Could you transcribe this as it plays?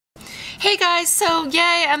Hey guys, so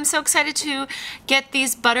yay, I'm so excited to get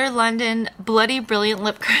these Butter London Bloody Brilliant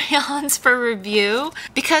lip crayons for review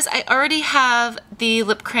because I already have the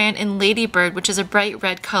lip crayon in Ladybird, which is a bright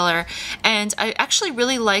red color, and I actually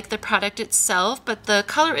really like the product itself, but the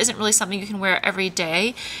color isn't really something you can wear every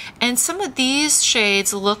day, and some of these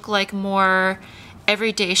shades look like more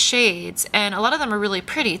everyday shades, and a lot of them are really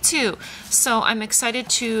pretty too, so I'm excited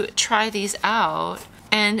to try these out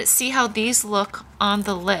and see how these look on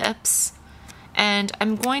the lips. And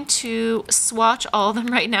I'm going to swatch all of them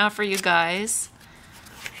right now for you guys.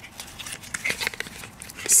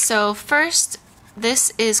 So first,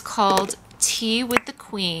 this is called Tea with the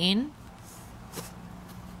Queen.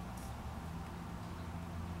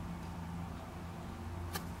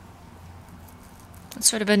 It's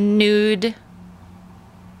sort of a nude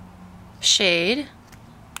shade.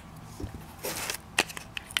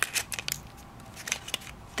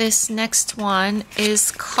 This next one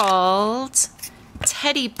is called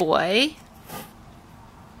Teddy Boy.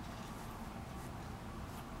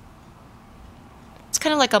 It's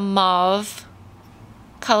kind of like a mauve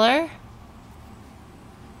color.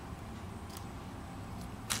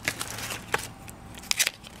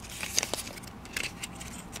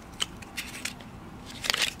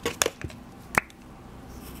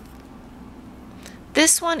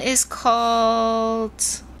 This one is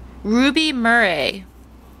called Ruby Murray.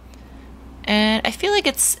 And I feel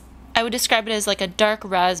like I would describe it as like a dark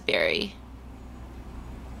raspberry.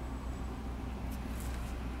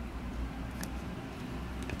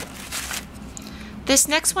 This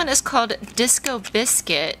next one is called Disco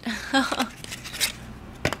Biscuit.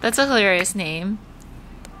 That's a hilarious name.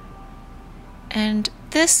 And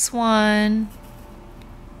this one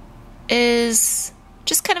is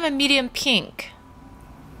just kind of a medium pink.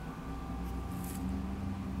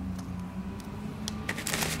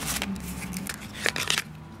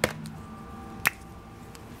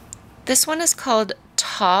 This one is called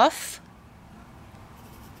Toff,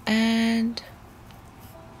 and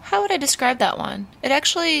how would I describe that one? It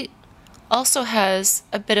actually also has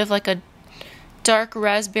a bit of like a dark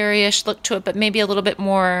raspberry-ish look to it, but maybe a little bit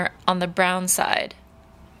more on the brown side.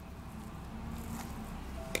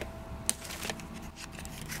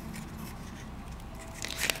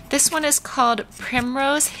 This one is called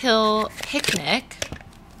Primrose Hill Picnic.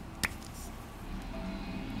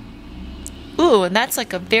 Ooh, and that's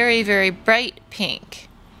like a very, very bright pink.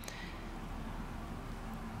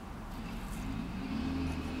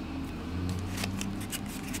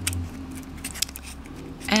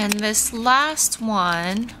 And this last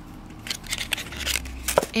one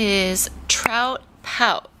is Trout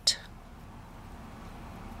Pout.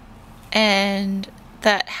 And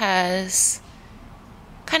that has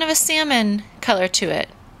kind of a salmon color to it.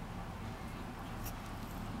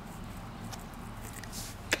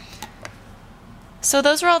 So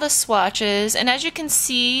those are all the swatches, and as you can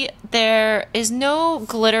see, there is no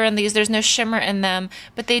glitter in these, there's no shimmer in them,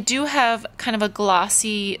 but they do have kind of a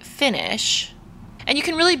glossy finish. And you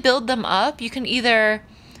can really build them up. You can either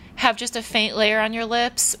have just a faint layer on your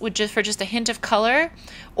lips for just a hint of color,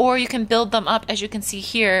 or you can build them up, as you can see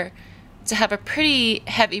here, to have a pretty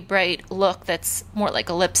heavy, bright look that's more like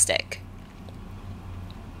a lipstick.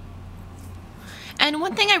 And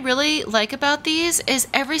one thing I really like about these is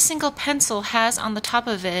every single pencil has on the top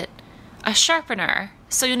of it a sharpener.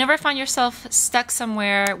 So you'll never find yourself stuck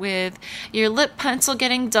somewhere with your lip pencil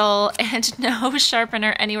getting dull and no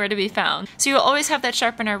sharpener anywhere to be found. So you'll always have that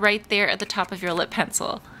sharpener right there at the top of your lip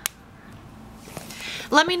pencil.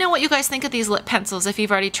 Let me know what you guys think of these lip pencils if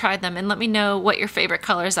you've already tried them, and let me know what your favorite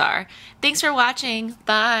colors are. Thanks for watching.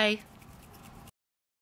 Bye.